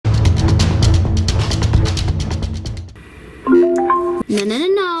No, no, no,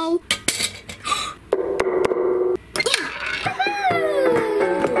 no.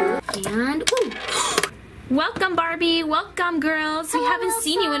 And, ooh. Welcome, Barbie. Welcome, girls. Hello, We haven't Elsa.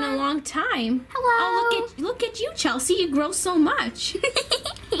 seen you in a long time. Hello. Oh, look at you, Chelsea. You grow so much.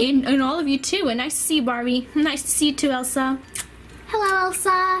 and all of you too. And nice to see you, Barbie. Nice to see you too, Elsa. Hello, Elsa.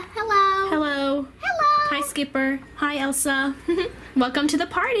 Hello. Hello. Hello. Hi, Skipper. Hi, Elsa. Welcome to the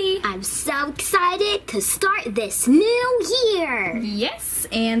party. I'm so excited to start this new year. Yes,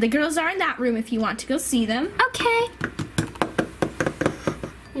 and the girls are in that room if you want to go see them. Okay.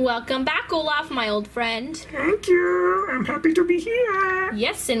 Welcome back, Olaf, my old friend. Thank you. I'm happy to be here.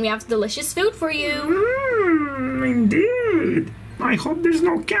 Yes, and we have delicious food for you. Indeed. I hope there's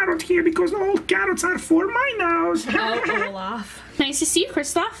no carrot here because all carrots are for my nose. Oh, Olaf. Nice to see you,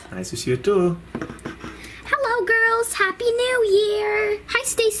 Kristoff. Nice to see you too. Hello, girls. Happy New Year. Hi,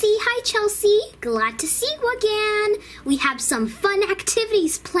 Stacie. Hi, Chelsea. Glad to see you again. We have some fun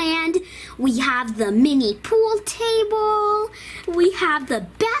activities planned. We have the mini pool table. We have the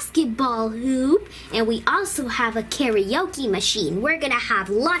basketball hoop. And we also have a karaoke machine. We're going to have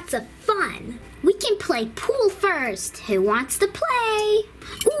lots of fun. We can play pool first. Who wants to play?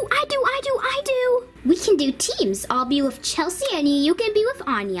 Ooh, I do. We can do teams. I'll be with Chelsea and you can be with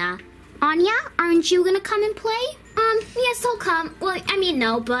Anya. Anya, aren't you gonna come and play? Yes, I'll come. Well,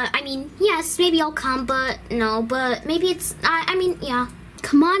 yes, maybe I'll come, but no, but maybe it's, yeah.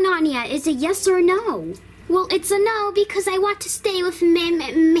 Come on, Anya, is it yes or no? Well, it's a no because I want to stay with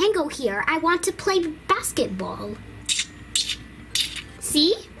Mango here. I want to play basketball.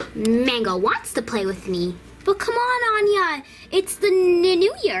 See? Mango wants to play with me. But come on, Anya, it's the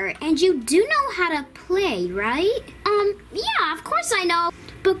new year, and you do know how to play, right? Yeah, of course I know.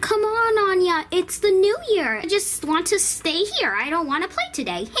 But come on, Anya, it's the new year. I just want to stay here. I don't want to play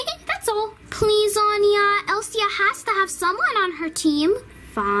today. That's all. Please, Anya, Elsa has to have someone on her team.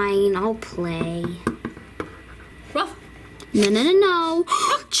 Fine, I'll play. Ruff. No.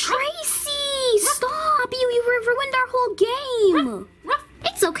 Tracy, stop. You ruined our whole game. Ruff.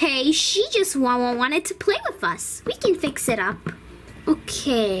 It's okay. She just wanted to play with us. We can fix it up.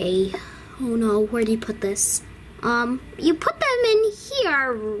 Okay. Oh no, where do you put this? You put them in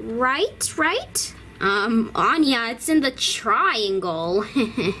here, right? Anya, it's in the triangle.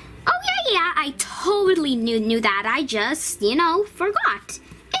 Oh yeah, I totally knew that. I just, forgot.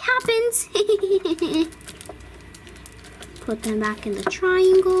 It happens. Put them back in the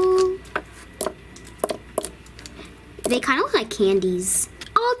triangle. They kind of look like candies.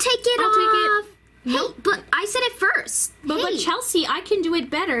 I'll take it off. Hey, Nope. but I said it first. But Chelsea, I can do it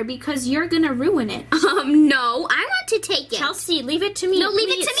better because you're gonna ruin it. No, I want to take it. Chelsea, leave it to me. No, leave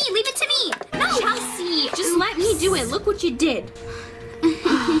please. it to me. No. Chelsea, just let me do it. Look what you did.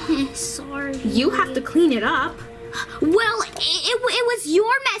 Sorry. You have to clean it up. Well, it was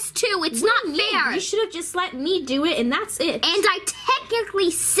your mess too. It's not fair. You should have just let me do it, and that's it. And I technically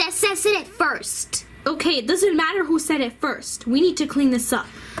said it first. Okay, it doesn't matter who said it first. We need to clean this up.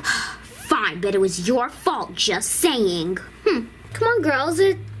 Fine, but it was your fault, just saying. Come on, girls.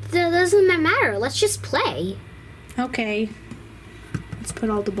 It doesn't matter. Let's just play. Okay. Let's put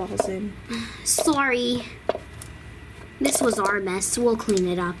all the balls in. Sorry. This was our mess. We'll clean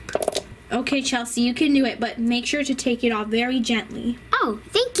it up. Okay, Chelsea, you can do it, but make sure to take it off very gently. Oh,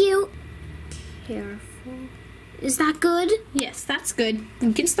 thank you. Careful. Is that good? Yes, that's good.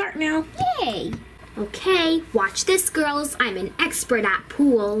 You can start now. Yay! Okay, watch this, girls. I'm an expert at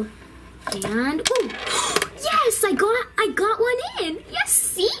pool. And, ooh, yes, I got one in. Yes,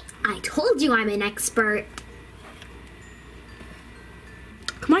 see? I told you I'm an expert.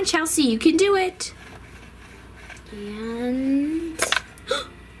 Come on, Chelsea, you can do it. And,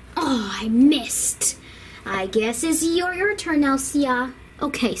 oh, I missed. I guess it's your turn, Elsa.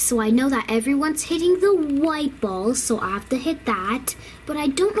 Okay, so I know that everyone's hitting the white ball, so I have to hit that. But I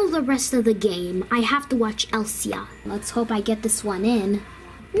don't know the rest of the game. I have to watch Elsa. Let's hope I get this one in.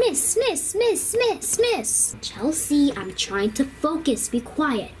 Miss. Chelsea, I'm trying to focus. Be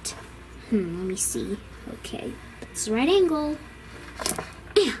quiet. Let me see. Okay, that's the right angle.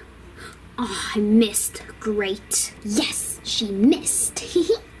 Oh, I missed. Great. Yes, she missed.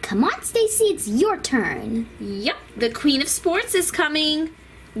 Come on, Stacie, it's your turn. Yep, the Queen of Sports is coming.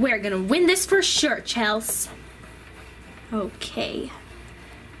 We're gonna win this for sure, Chels. Okay.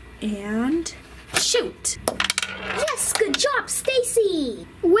 And shoot. Yes, good job, Stacie.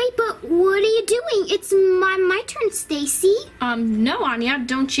 Wait, but what are you doing? It's my turn, Stacie. No, Anya,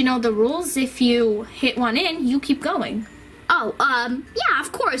 don't you know the rules? If you hit one in, you keep going. Oh, yeah,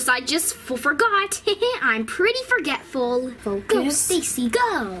 of course. I just forgot. I'm pretty forgetful. Focus. Go, Stacie,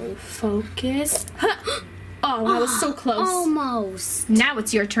 go. Focus. Huh. Oh, I was so close. Almost. Now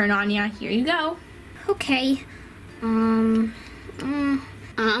it's your turn, Anya. Here you go. Okay. Anya,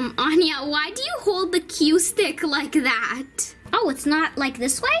 why do you hold the cue stick like that? Oh, it's not like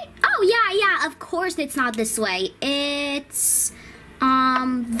this way? Oh, yeah, of course it's not this way. It's,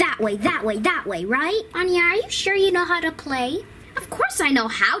 that way, right? Anya, are you sure you know how to play? Of course I know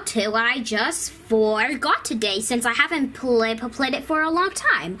how to. I just forgot today since I haven't played it for a long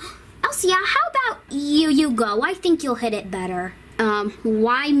time. Elsa, how about you go? I think you'll hit it better.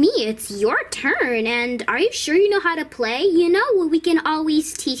 Why me? It's your turn. And are you sure you know how to play? You know, we can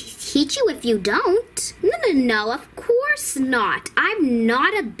always teach you if you don't. No, of course not. I'm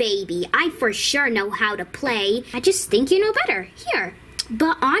not a baby. I for sure know how to play. I just think you know better. Here.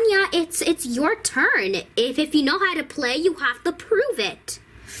 But Anya, it's your turn. If you know how to play, you have to prove it.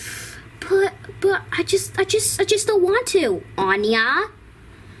 But I just don't want to, Anya.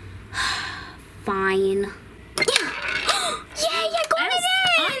 Fine. Yay, I got it in!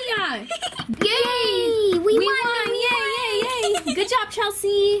 Anya! Yay! We won! Yay! Good job,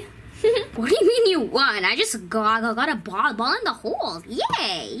 Chelsea. What do you mean you won? I just got a ball in the hole.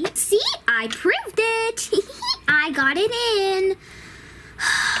 Yay! See? I proved it. I got it in.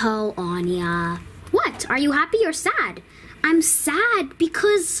 Oh, Anya. What? Are you happy or sad? I'm sad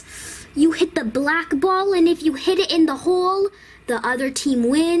because you hit the black ball, and if you hit it in the hole, the other team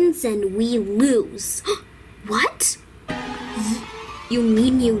wins and we lose. What? You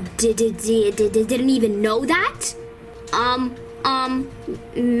mean you didn't even know that?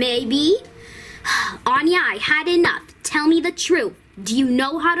 Maybe? Anya, I had enough. Tell me the truth. Do you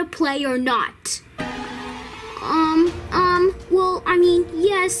know how to play or not? Well, I mean,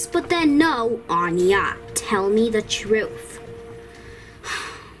 yes, but then no. Anya, tell me the truth.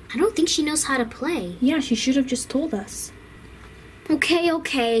 I don't think she knows how to play. Yeah, she should have just told us.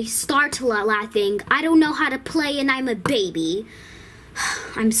 Okay, start laughing. I don't know how to play and I'm a baby.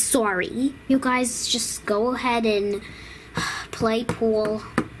 I'm sorry. You guys just go ahead and play pool.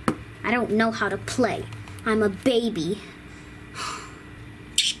 I don't know how to play. I'm a baby.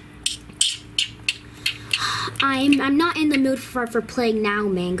 I'm not in the mood for playing now,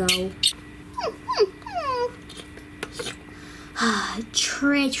 Mango.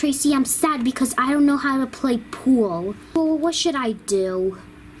 Tracy, I'm sad because I don't know how to play pool. Well, what should I do?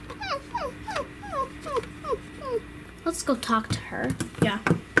 Let's go talk to her. Yeah.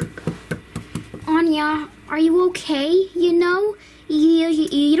 Anya, are you okay? You know,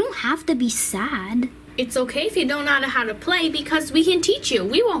 you don't have to be sad. It's okay if you don't know how to play because we can teach you.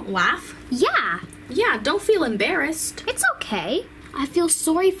 We won't laugh. Yeah. Yeah, don't feel embarrassed. It's okay. I feel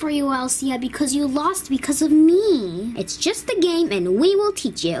sorry for you, Elsa, because you lost because of me. It's just a game and we will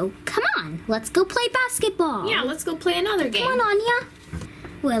teach you. Come on, let's go play basketball. Yeah, let's go play another game. Come on, Anya.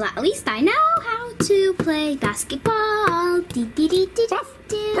 Well, at least I know how to play basketball.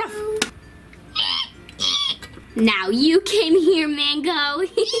 Now you came here, Mango.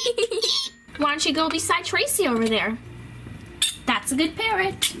 Why don't you go beside Tracy over there? That's a good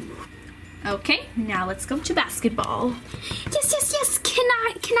parrot. Okay, now let's go to basketball. Yes. Can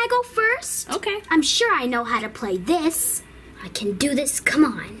I go first? Okay. I'm sure I know how to play this. I can do this. Come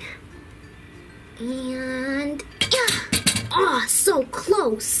on. And oh, so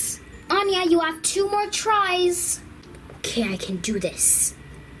close. Anya, you have 2 more tries. Okay, I can do this.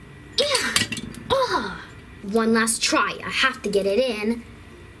 Oh, one last try. I have to get it in.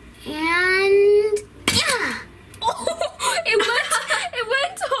 And oh, it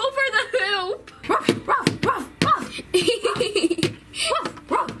went over the hoop.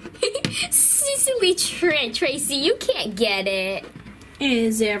 Silly Tracy, you can't get it.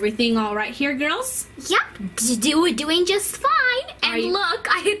 Is everything all right here, girls? Yep, doing just fine. And look,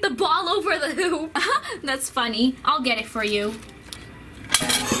 I hit the ball over the hoop. That's funny. I'll get it for you.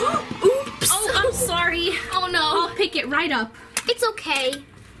 Oops. Oh, I'm sorry. Oh no. I'll pick it right up. It's okay.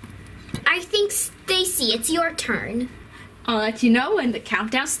 I think, Stacie, it's your turn. I'll let you know when the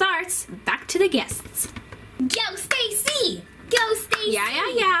countdown starts. Back to the guests. Go, Stacie! Go, Stacie!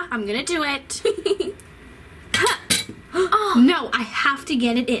 Yeah. I'm gonna do it. Oh. No, I have to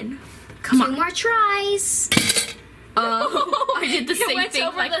get it in. Come on. 2 more tries. Oh, I did the same went thing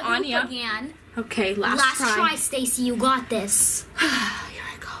over like the hoop Anya. again. Okay, Last try, Stacie. You got this. Here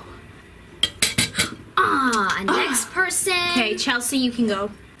I go. Next person. Okay, Chelsea, you can go.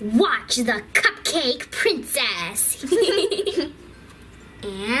 Watch the Cupcake Princess.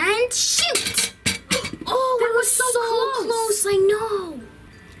 And shoot. Oh, that was so close. I know.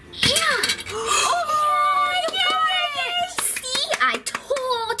 Yeah. Oh, yes. See, I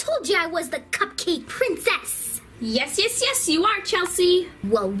told you I was the Cupcake Princess. Yes, you are, Chelsea.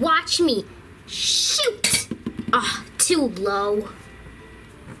 Well, watch me. Shoot. Ah, too low.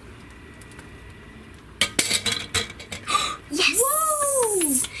 Yes!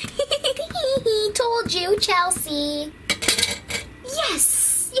 Woo! Told you, Chelsea.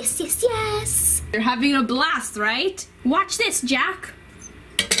 Yes! Yes, yes, yes. You're having a blast, right? Watch this, Jack.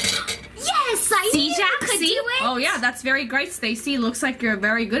 Yes, I See, knew Jack, you could see? do it. Oh yeah, that's very great, Stacie. Looks like you're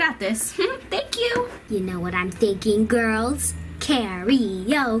very good at this. Thank you. You know what I'm thinking, girls?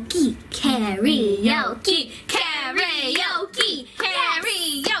 Karaoke, karaoke, karaoke,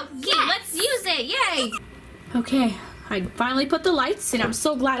 Karaoke. Yes. Let's use it. Yay. Okay, I finally put the lights, and I'm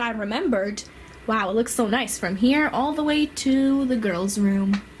so glad I remembered. Wow, it looks so nice from here all the way to the girls'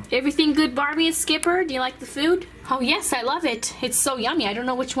 room. Everything good, Barbie and Skipper? Do you like the food? Oh yes, I love it. It's so yummy. I don't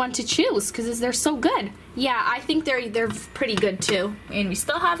know which one to choose because they're so good. Yeah, I think they're pretty good too. And we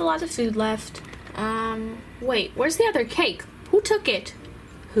still have a lot of food left. Wait, where's the other cake? Who took it?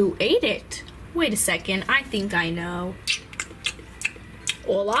 Who ate it? Wait a second, I think I know.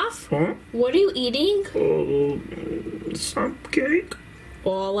 Olaf? Huh? What are you eating? Some cake?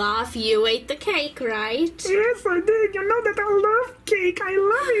 Olaf, you ate the cake, right? Yes, I did. You know that I love cake. I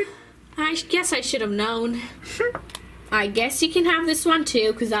love it. I guess I should have known. I guess you can have this one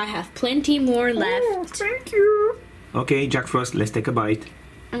too, because I have plenty more left. Oh, thank you. Okay, Jack Frost, let's take a bite.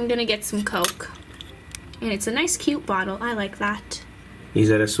 I'm gonna get some Coke. And it's a nice cute bottle. I like that. Is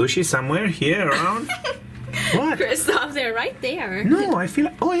there a sushi somewhere here around? What? Kristoff, they're right there. No, I feel...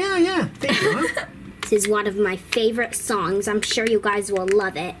 Oh, yeah. Thank you, huh? This is one of my favorite songs. I'm sure you guys will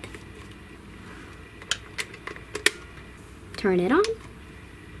love it. Turn it on.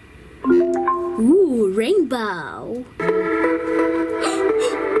 Ooh, rainbow. Oh,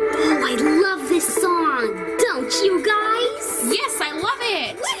 I love this song. Don't you guys? Yes, I love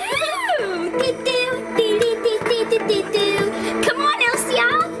it. Come on, Elsa.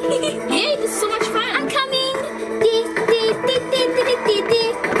 Yay, this is so much fun. I'm coming.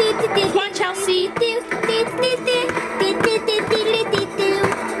 Come on, Chelsea. Woo,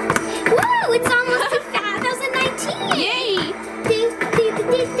 it's almost 2019. Yay.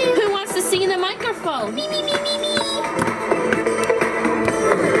 Who wants to sing in the microphone? Me.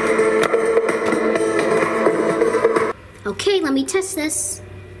 Okay, let me test this.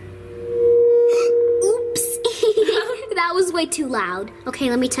 Oops. That was way too loud. Okay,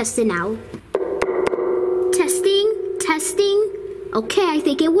 let me test it now. Testing. Okay, I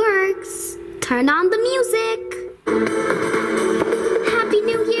think it works. Turn on the music. Happy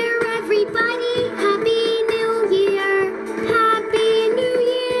New Year, everybody. Happy New Year. Happy New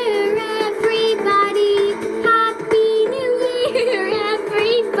Year, everybody. Happy New Year,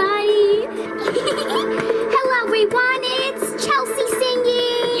 everybody. Hello, everyone. It's Chelsea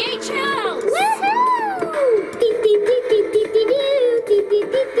singing. Yay, Chels. Woohoo!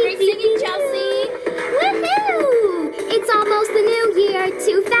 Great singing, Chelsea. Woohoo! It's almost the new year,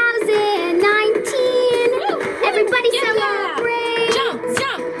 2019. Everybody celebrate! Jump.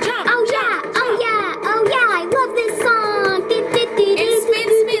 Oh yeah, I love this song.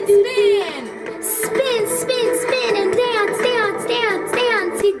 And Spin, and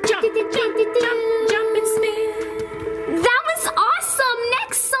dance. Jump and spin. That was awesome.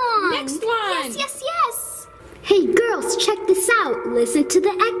 Next song. Next one. Yes. Hey girls, check this out. Listen to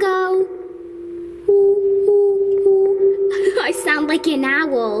the echo. I sound like an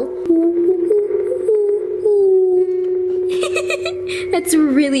owl. That's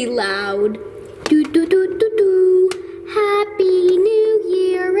really loud. Do. Happy New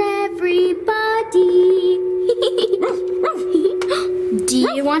Year, everybody. Do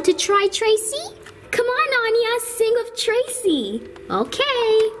you want to try Tracy? Come on, Anya, sing with Tracy.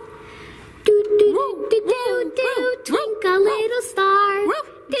 Okay. Do, twinkle little star.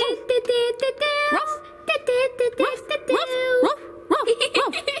 Do.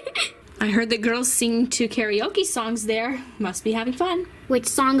 I heard the girls sing to karaoke songs there. Must be having fun. Which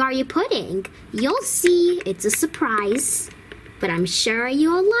song are you putting? You'll see. It's a surprise. But I'm sure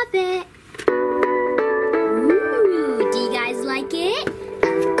you'll love it. Ooh, do you guys like it?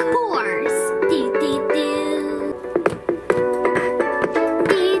 Of course. Do.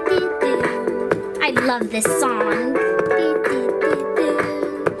 I love this song.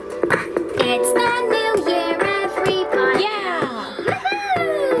 It's the new year, everybody. Yeah.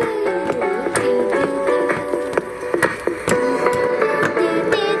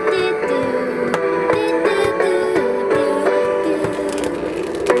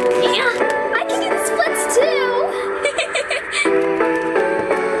 I can do the splits too.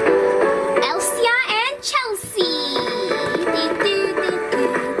 Elsa and Chelsea.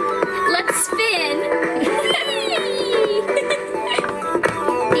 Let's spin.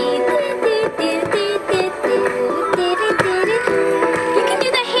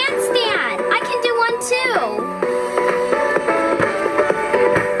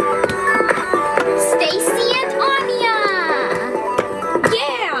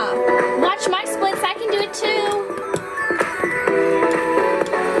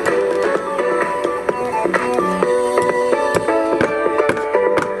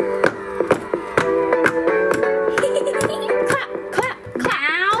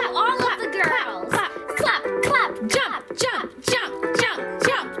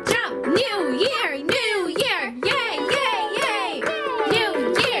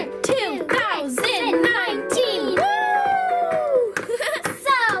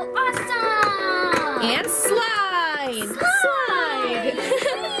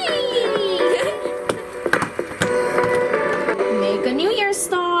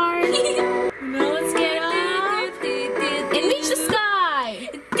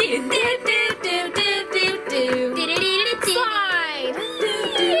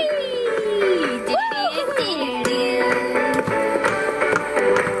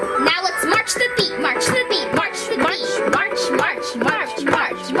 march,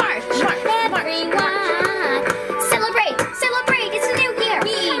 march, march, march, march. Everyone, celebrate, celebrate, it's a new year.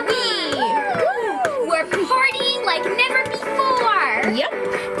 We're partying like never before. Yep.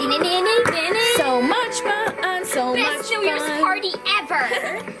 So much fun, so much Best New Year's fun. party ever.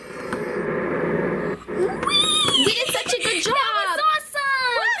 We did such a good job. That was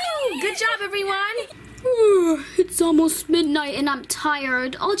awesome. Woo! Good job, everyone. It's almost midnight and I'm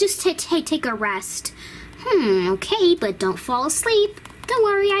tired. I'll just take a rest. Okay, but don't fall asleep. Don't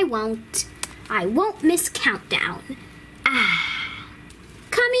worry, I won't. I won't miss countdown.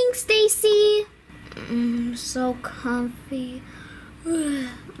 Coming, Stacie. So comfy. Alright,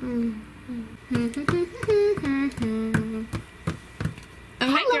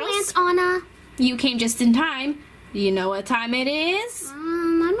 Hello, girls. Aunt Anna. You came just in time. Do you know what time it is?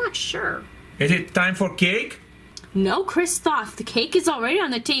 I'm not sure. Is it time for cake? No, Christoph. The cake is already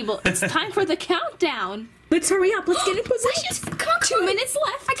on the table. It's time for the countdown. Let's hurry up. Let's get in position. Come on, 2 minutes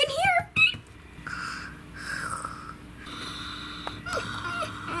left. I can hear.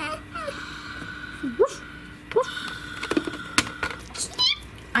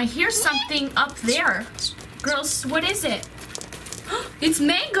 I hear something up there. Girls, what is it? It's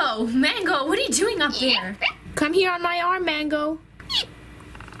Mango! Mango, what are you doing up there? Come here on my arm, Mango.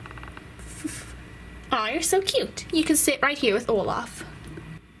 Aw, you're so cute. You can sit right here with Olaf.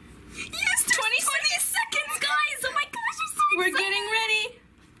 Yes, 20 seconds, guys. Oh my gosh, I'm so We're getting ready.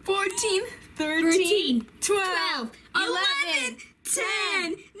 14, 13, 12, 11,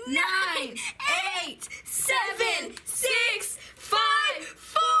 10, 9, 8, 7, 6, 5,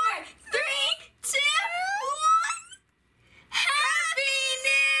 4, 3, 2, 1. Happy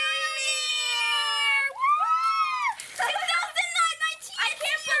New Year! Woo! 2019! I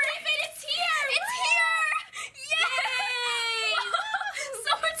can't believe it! It's here! It's here! Yay!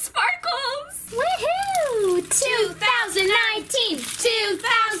 So much sparkles! Woohoo! 2019!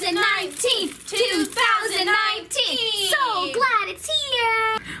 2019! 2019! So glad it's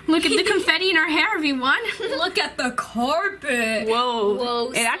here! Look at the confetti in our hair, everyone. Look at the carpet. Whoa.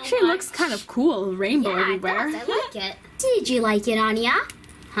 Whoa, It so actually much. looks kind of cool. Rainbow Yeah, it everywhere. does. I like it. Did you like it, Anya?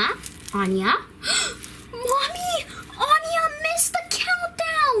 Huh? Anya? Mommy! Anya missed the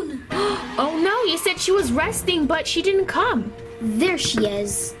countdown! Oh no, you said she was resting, but she didn't come. There she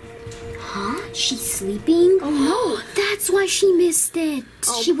is. Huh? She's sleeping? Oh no. That's why she missed it.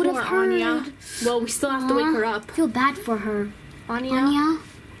 Oh, she would have poor heard. Anya. Well, we still have to wake her up. Feel bad for her. Anya, Anya?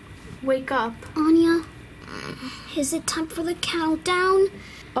 wake up. Anya? Is it time for the countdown?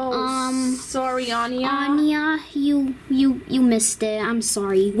 Oh, sorry, Anya. Anya, you missed it. I'm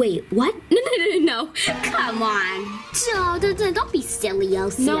sorry. Wait, what? No. Come on. Don't be silly,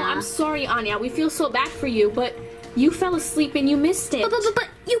 Elsa. No, I'm sorry, Anya. We feel so bad for you, but you fell asleep and you missed it. But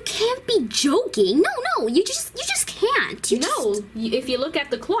you can't be joking. No, you just can't. If you look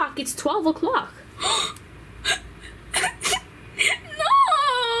at the clock, it's 12 o'clock.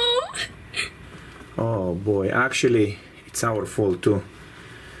 No. Oh boy, actually, it's our fault too.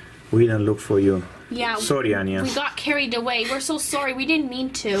 We didn't look for you. Yeah. Sorry, Anya. We got carried away. We're so sorry. We didn't mean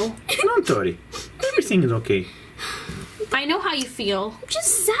to. Don't worry. Everything is okay. I know how you feel. I'm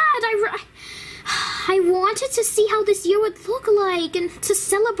just sad. I wanted to see how this year would look like and to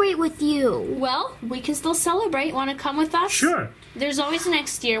celebrate with you. Well, we can still celebrate. Want to come with us? Sure. There's always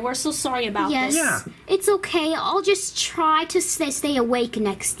next year. We're so sorry about Yes. this. Yeah. It's okay. I'll just try to stay awake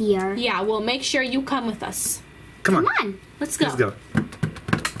next year. Yeah, we'll make sure you come with us. Come on. Come on. Let's go. Let's go.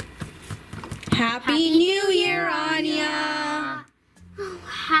 Happy New Year, Anya.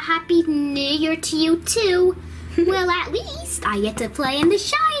 Happy New Year to you too. Well, at least I get to play in the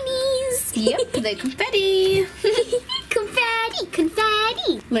shinies. Yep, the confetti.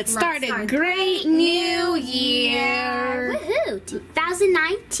 Confetti. Let's start a great new year. Woohoo,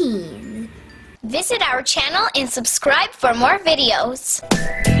 2019. Visit our channel and subscribe for more videos.